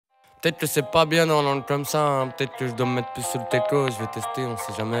Peut-être que c'est pas bien dans l'angle comme ça, hein. Peut-être que je dois me mettre plus sur le teco, je vais tester, on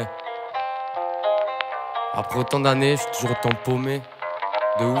sait jamais. Après autant d'années, je suis toujours autant paumé.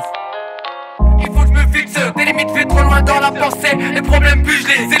 De ouf. Il faut que je me fixe, des limites fait trop loin dans la pensée. Les problèmes plus je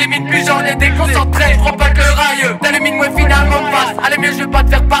les élimine, plus j'en ai déconcentré. Je prends pas que le rail, t'allumes moi finalement passe. Allez mieux je vais pas te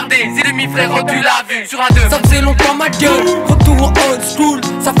faire par des ennemis frérot, tu l'as vu sur un 2. Ça faisait longtemps ma gueule, retour au old school.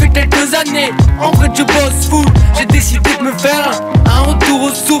 Ça fait quelques années, en vrai je bosse full. J'ai décidé de me faire un retour aux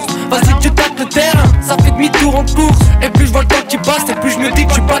sources. Vas-y tu tâtes le terrain, ça fait demi-tour en course. Et plus je vois le temps qui passe, et plus je me dis que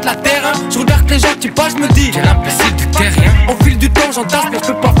je suis pas de la terre, hein. Je regarde les gens qui passent, je me dis quel imbécile du terrien. Au fil du temps j'entasse mais je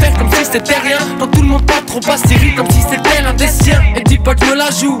peux pas faire comme si c'était rien. Quand tout le monde parle trop bas, série comme si c'était l'un des siens. Et dis pas que je me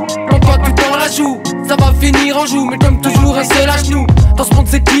la joue, non pas tout le temps la joue. Ça va finir en joue, mais comme toujours un seul à genoux. Dans ce monde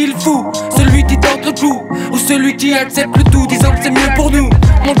c'est qui le fou, celui qui tente le coup, ou celui qui accepte le tout, disant que c'est mieux pour nous.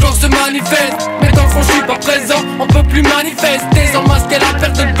 Mon corps se manifeste, mais dans le fond je suis pas présent. On peut plus manifester, sans masque et la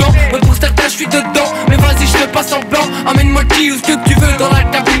perte de blanc. Mais pour certains je suis dedans, mais vas-y je fais pas semblant. Amène-moi qui ou ce que tu veux, dans la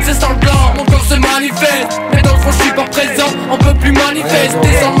cabine c'est sanglant. Mon corps se manifeste, mais dans le fond je suis pas présent. On peut plus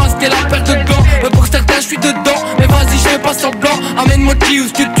manifester, sans masque et la perte de blanc. Mais pour certains je suis dedans, mais vas-y je fais pas semblant. Amène-moi qui ou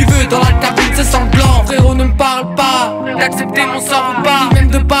ce que tu veux, dans la cabine c'est sanglant. Frérot ne me parle pas d'accepter mon sort ou pas, même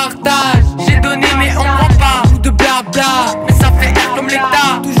de partage. J'ai donné mais on prend pas, tout de blabla. Mais ça fait air comme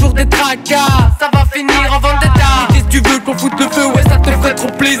l'état, toujours des tracas. Ça va finir en vendetta. Qu'est-ce que tu veux qu'on foute le feu, ouais ça te ferait trop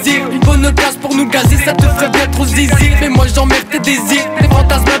plaisir. Une bonne classe pour nous gazer, ça te ferait bien trop zizi. Mais moi j'emmerde tes désirs, tes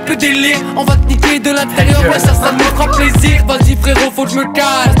fantasmes un peu délire. On va te niquer de l'intérieur, ouais ça me fera plaisir. Vas-y frérot faut que je me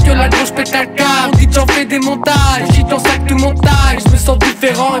casse, parce que la gauche pète un câble. On dit que j'en fais des montages, j'y ton sac tout montage. Je me sens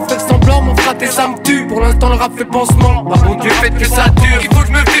différent et faire semblant, mon fraté ça me tue. Pour l'instant le rap fait pansement, bah mon dieu faites que ça dure. Il faut que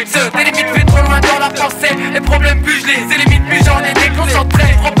je me fixe, tes limites fait trop loin dans la pensée. Les problèmes plus je les élimine, plus j'en ai déconcentré.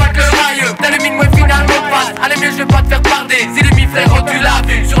 Je prends pas que le rail, t'allumes moi finalement passe. Allez mieux je vais pas te faire par des ennemis frérot, tu l'as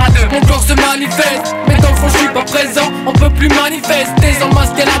vu sur un 2. Mon corps se manifeste, mais dans le fond je suis pas présent. On peut plus manifester, sans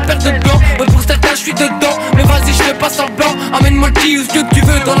masque et la perte de blanc. Mais pour certains je suis dedans, mais vas-y je fais pas semblant. Amène-moi le qui ou ce que tu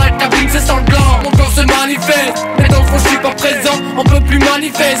veux, dans la cabine c'est sanglant. Mon corps se manifeste, mais dans le fond je suis pas présent. On peut plus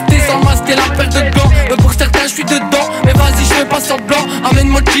manifester, sans masque et la perte de blanc. Mais pour certains je suis dedans, mais vas-y je fais pas semblant.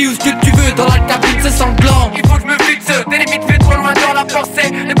 Amène-moi le qui ou ce que tu veux, dans la cabine c'est sanglant. Il faut que je me fixe, tes limites fait trop loin dans la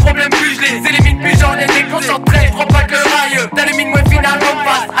pensée. Les problèmes plus je les élimine, plus j'en ai déconcentré. Je prends pas que le rail, t'allumes moi finalement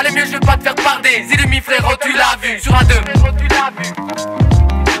passe. Allez mieux je vais pas te faire par des ennemis frérot, tu l'as vu sur un 2. Frérot tu l'as vu.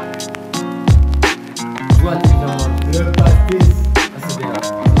 Le pastis. Ah, c'est bien.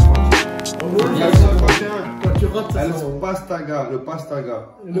 Quand tu rates, le pastaga.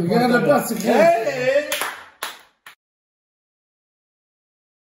 Le gars ne passe rien.